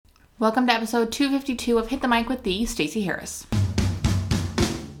Welcome to episode 252 of Hit the Mic with the Stacey Harris.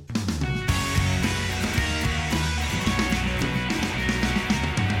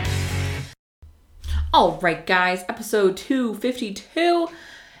 All right, guys, episode 252,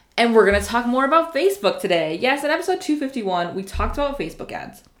 and we're going to talk more about Facebook today. Yes, in episode 251, we talked about Facebook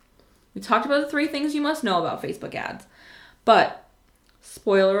ads. We talked about the 3 things you must know about Facebook ads. But,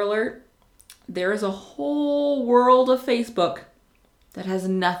 spoiler alert, there is a whole world of Facebook that has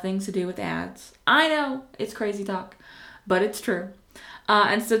nothing to do with ads. I know, it's crazy talk, but it's true.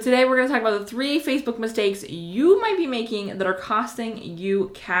 And so today we're going to talk about the 3 Facebook mistakes you might be making that are costing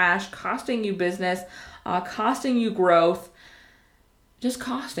you cash, costing you business, costing you growth, just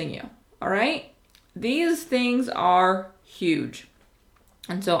costing you, all right? These things are huge.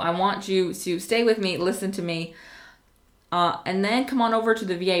 And so I want you to stay with me, listen to me, and then come on over to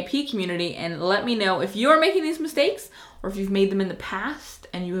the VIP community and let me know if you're making these mistakes or if you've made them in the past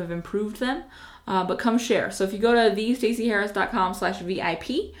and you have improved them, but come share. So if you go to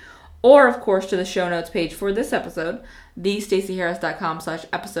thestaceyharris.com/VIP, or of course to the show notes page for this episode,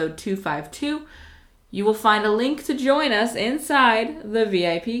 thestaceyharris.com/episode 252, you will find a link to join us inside the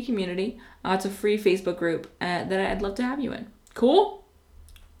VIP community. It's a free Facebook group that I'd love to have you in. Cool?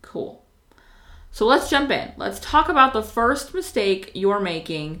 Cool. So let's jump in. Let's talk about the first mistake you're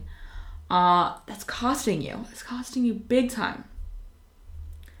making that's costing you. It's costing you big time.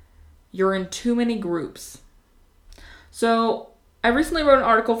 You're in too many groups. So I recently wrote an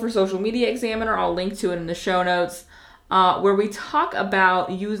article for Social Media Examiner. I'll link to it in the show notes, where we talk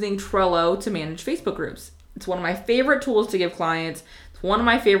about using Trello to manage Facebook groups. It's one of my favorite tools to give clients. It's one of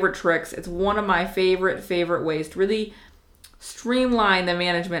my favorite tricks. It's one of my favorite ways to really streamline the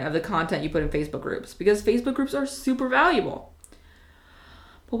management of the content you put in Facebook groups, because Facebook groups are super valuable.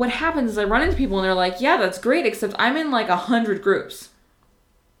 But what happens is I run into people and they're like, yeah, that's great, except I'm in like 100 groups.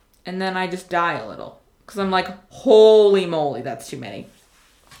 And then I just die a little because I'm like, holy moly, that's too many.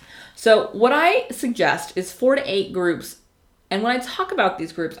 So what I suggest is 4 to 8 groups. And when I talk about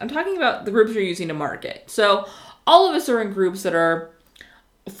these groups, I'm talking about the groups you're using to market. So all of us are in groups that are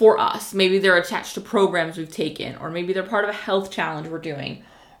for us. Maybe they're attached to programs we've taken, or maybe they're part of a health challenge we're doing,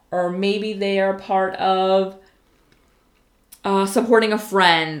 or maybe they are part of supporting a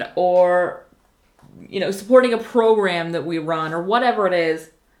friend, or supporting a program that we run, or whatever it is.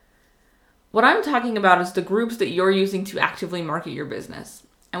 What I'm talking about is the groups that you're using to actively market your business.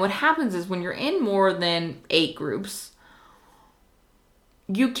 And what happens is when you're in more than 8 groups,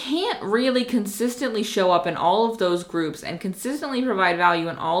 you can't really consistently show up in all of those groups and consistently provide value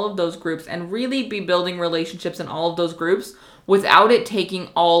in all of those groups and really be building relationships in all of those groups without it taking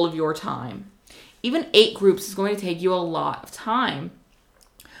all of your time. Even 8 groups is going to take you a lot of time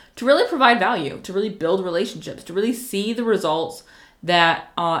to really provide value, to really build relationships, to really see the results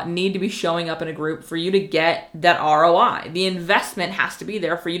that need to be showing up in a group for you to get that ROI. The investment has to be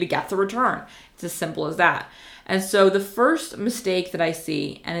there for you to get the return. It's as simple as that. And so the first mistake that I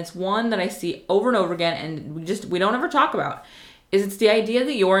see, and it's one that I see over and over again, and we don't ever talk about, is it's the idea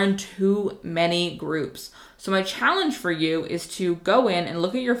that you're in too many groups. So my challenge for you is to go in and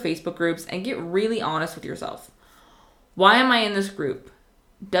look at your Facebook groups and get really honest with yourself. Why am I in this group?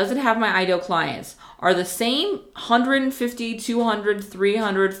 Does it have my ideal clients? Are the same 150, 200,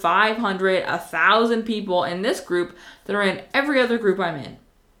 300, 500, 1,000 people in this group that are in every other group I'm in?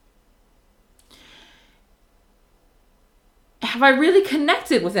 Have I really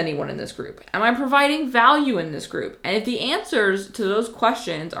connected with anyone in this group? Am I providing value in this group? And if the answers to those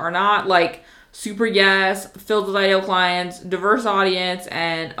questions are not like super yes, filled with ideal clients, diverse audience,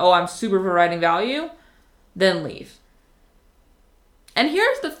 and I'm super providing value, then leave. And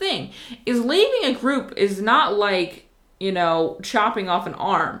here's the thing, is leaving a group is not like, chopping off an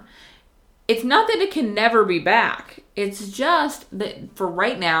arm. It's not that it can never be back. It's just that for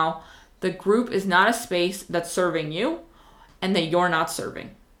right now, the group is not a space that's serving you and that you're not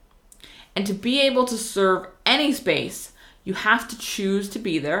serving. And to be able to serve any space, you have to choose to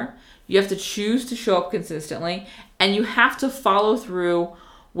be there. You have to choose to show up consistently, and you have to follow through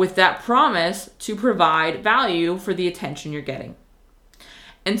with that promise to provide value for the attention you're getting.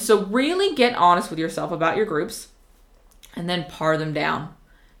 And so really get honest with yourself about your groups and then pare them down.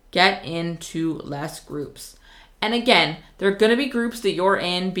 Get into less groups. And again, there are going to be groups that you're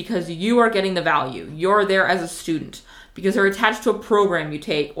in because you are getting the value. You're there as a student because they're attached to a program you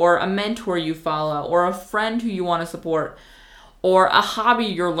take, or a mentor you follow, or a friend who you want to support, or a hobby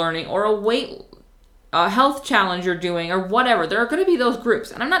you're learning, or a health challenge you're doing, or whatever. There are going to be those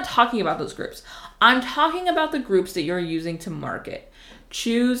groups. And I'm not talking about those groups. I'm talking about the groups that you're using to market.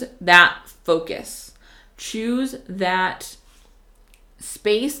 Choose that focus. Choose that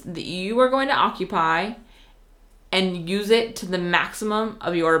space that you are going to occupy and use it to the maximum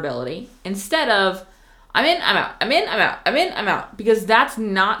of your ability instead of I'm in, I'm out, I'm in, I'm out, I'm in, I'm out, because that's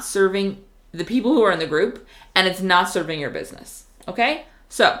not serving the people who are in the group and it's not serving your business. Okay?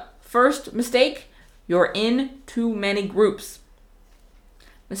 So, first mistake, you're in too many groups.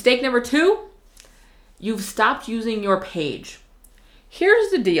 Mistake number 2, you've stopped using your page. Here's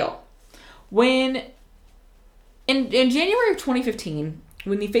the deal. When in January of 2015,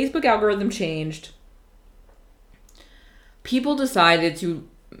 when the Facebook algorithm changed, people decided to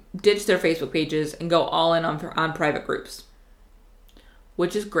ditch their Facebook pages and go all in on private groups,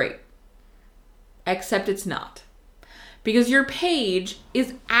 which is great, except it's not, because your page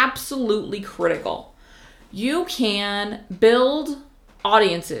is absolutely critical. You can build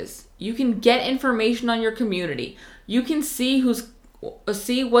audiences. You can get information on your community. You can see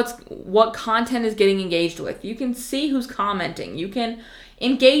what content is getting engaged with. You can see who's commenting. You can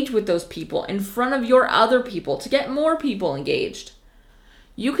engage with those people in front of your other people to get more people engaged.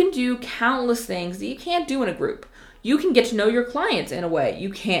 You can do countless things that you can't do in a group. You can get to know your clients in a way you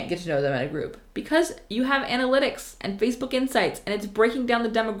can't get to know them in a group because you have analytics and Facebook Insights and it's breaking down the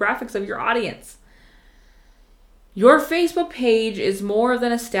demographics of your audience. Your Facebook page is more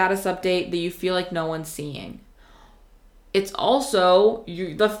than a status update that you feel like no one's seeing. It's also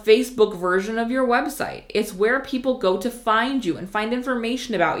the Facebook version of your website. It's where people go to find you and find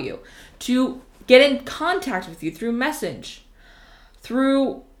information about you, to get in contact with you through message,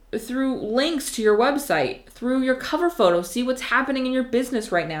 through links to your website, through your cover photo, see what's happening in your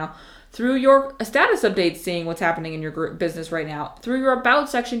business right now, through your status updates, seeing what's happening in your business right now, through your about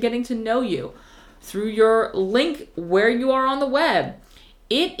section, getting to know you, through your link where you are on the web.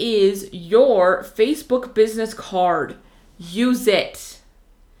 It is your Facebook business card. Use it.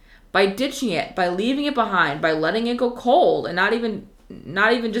 By ditching it, by leaving it behind, by letting it go cold and not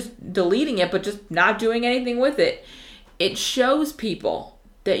even just deleting it, but just not doing anything with it. It shows people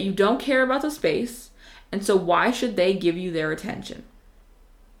that you don't care about the space, and so why should they give you their attention?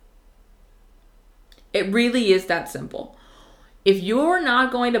 It really is that simple. If you're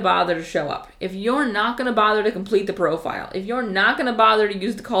not going to bother to show up, if you're not going to bother to complete the profile, if you're not going to bother to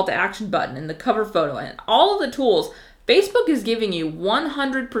use the call to action button and the cover photo and all of the tools Facebook is giving you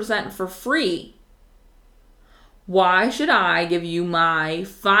 100% for free, why should I give you my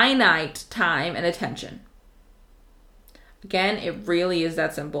finite time and attention? Again, it really is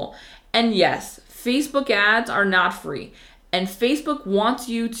that simple. And yes, Facebook ads are not free. And Facebook wants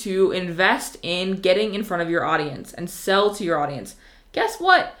you to invest in getting in front of your audience and sell to your audience. Guess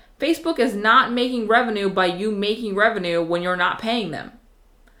what? Facebook is not making revenue by you making revenue when you're not paying them.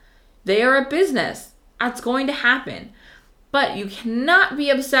 They are a business. That's going to happen. But you cannot be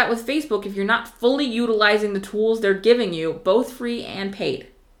upset with Facebook if you're not fully utilizing the tools they're giving you, both free and paid.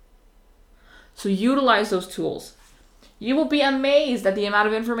 So utilize those tools. You will be amazed at the amount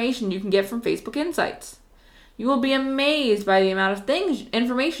of information you can get from Facebook Insights. You will be amazed by the amount of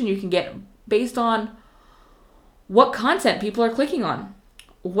information you can get based on what content people are clicking on.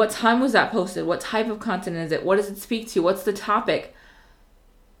 What time was that posted? What type of content is it? What does it speak to? What's the topic?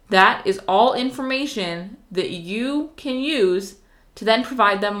 That is all information that you can use to then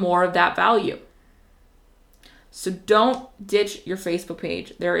provide them more of that value. So don't ditch your Facebook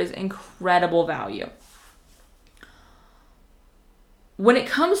page. There is incredible value. When it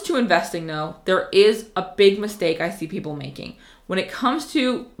comes to investing, though, there is a big mistake I see people making. When it comes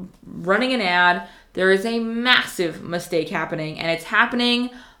to running an ad, there is a massive mistake happening, and it's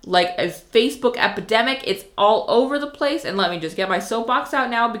happening like a Facebook epidemic. It's all over the place. And let me just get my soapbox out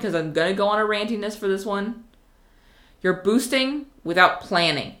now because I'm going to go on a rantiness for this one. You're boosting without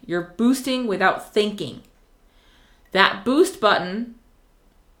planning. You're boosting without thinking. That boost button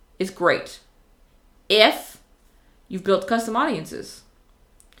is great if you've built custom audiences.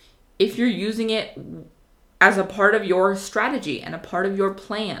 If you're using it as a part of your strategy and a part of your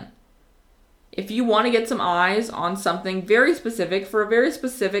plan. If you want to get some eyes on something very specific for a very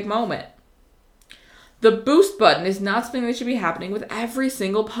specific moment. The boost button is not something that should be happening with every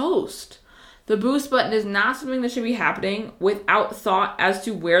single post. The boost button is not something that should be happening without thought as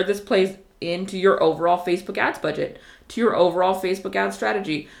to where this plays into your overall Facebook ads budget, to your overall Facebook ad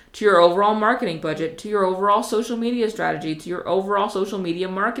strategy, to your overall marketing budget, to your overall social media strategy, to your overall social media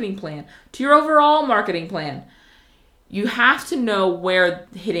marketing plan, to your overall marketing plan. You have to know where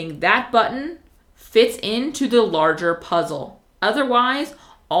hitting that button fits into the larger puzzle. Otherwise,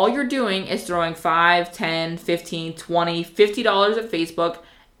 all you're doing is throwing $5, $10, $15, $20, $50 at Facebook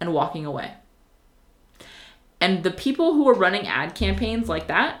and walking away. And the people who are running ad campaigns like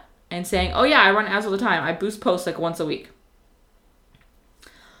that and saying, oh yeah, I run ads all the time. I boost posts like once a week.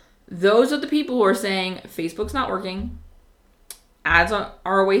 Those are the people who are saying Facebook's not working. Ads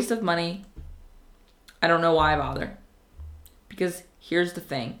are a waste of money. I don't know why I bother. Because here's the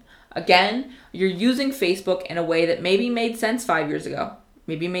thing. Again, you're using Facebook in a way that maybe made sense 5 years ago.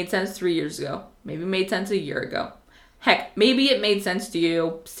 Maybe made sense 3 years ago. Maybe made sense a year ago. Heck, maybe it made sense to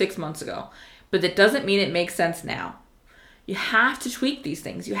you 6 months ago. But that doesn't mean it makes sense now. You have to tweak these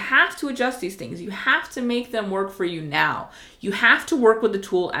things. You have to adjust these things. You have to make them work for you now. You have to work with the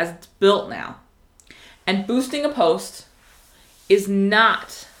tool as it's built now. And boosting a post is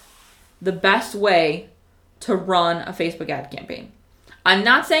not the best way to run a Facebook ad campaign. I'm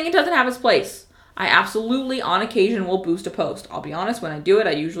not saying it doesn't have its place. I absolutely, on occasion, will boost a post. I'll be honest, when I do it,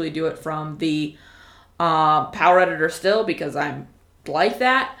 I usually do it from the Power Editor still because I'm like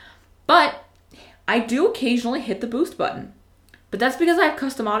that. But I do occasionally hit the boost button. But that's because I have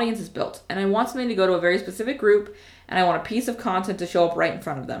custom audiences built, and I want something to go to a very specific group, and I want a piece of content to show up right in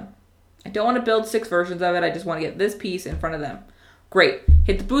front of them. I don't want to build 6 versions of it. I just want to get this piece in front of them. Great.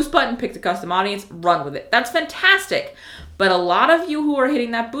 Hit the boost button, pick the custom audience, run with it. That's fantastic. But a lot of you who are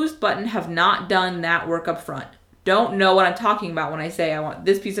hitting that boost button have not done that work up front. Don't know what I'm talking about when I say I want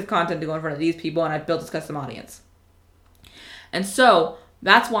this piece of content to go in front of these people and I've built this custom audience. And so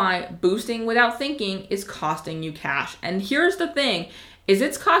that's why boosting without thinking is costing you cash. And here's the thing, is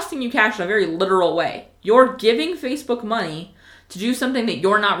it's costing you cash in a very literal way. You're giving Facebook money to do something that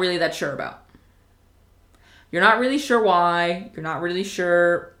you're not really that sure about. You're not really sure why. You're not really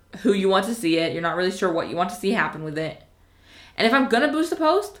sure who you want to see it. You're not really sure what you want to see happen with it. And if I'm going to boost a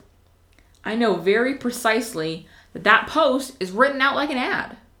post, I know very precisely that that post is written out like an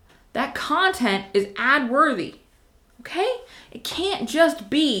ad. That content is ad worthy. Okay? It can't just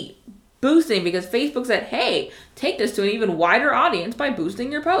be boosting because Facebook said, hey, take this to an even wider audience by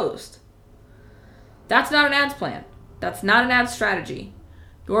boosting your post. That's not an ads plan. That's not an ad strategy.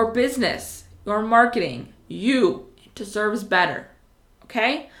 Your business, your marketing, you deserves better.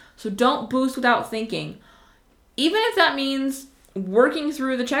 Okay? So don't boost without thinking. Even if that means working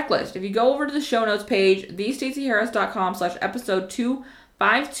through the checklist. If you go over to the show notes page, thestaceyharris.com/episode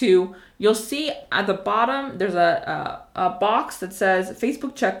 252, you'll see at the bottom there's a box that says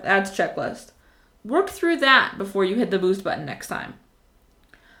Facebook ads checklist. Work through that before you hit the boost button next time.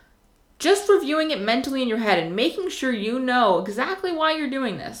 Just reviewing it mentally in your head and making sure you know exactly why you're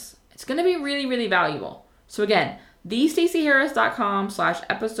doing this. It's going to be really, really valuable. So again,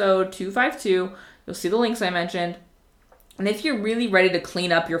 thestaceyharris.com/episode 252. You'll see the links I mentioned. And if you're really ready to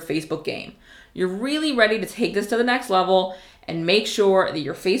clean up your Facebook game, you're really ready to take this to the next level and make sure that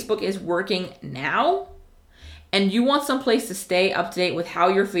your Facebook is working now, and you want some place to stay up to date with how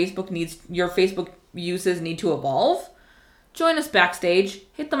your Facebook uses need to evolve, join us backstage.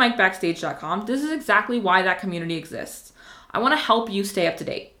 Hit the mic backstage.com. This is exactly why that community exists. I want to help you stay up to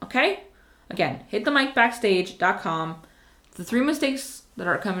date, okay? Again, hit the mic backstage.com. The 3 mistakes that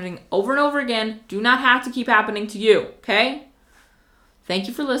are coming over and over again do not have to keep happening to you, okay? Thank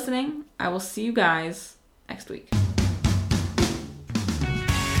you for listening. I will see you guys next week.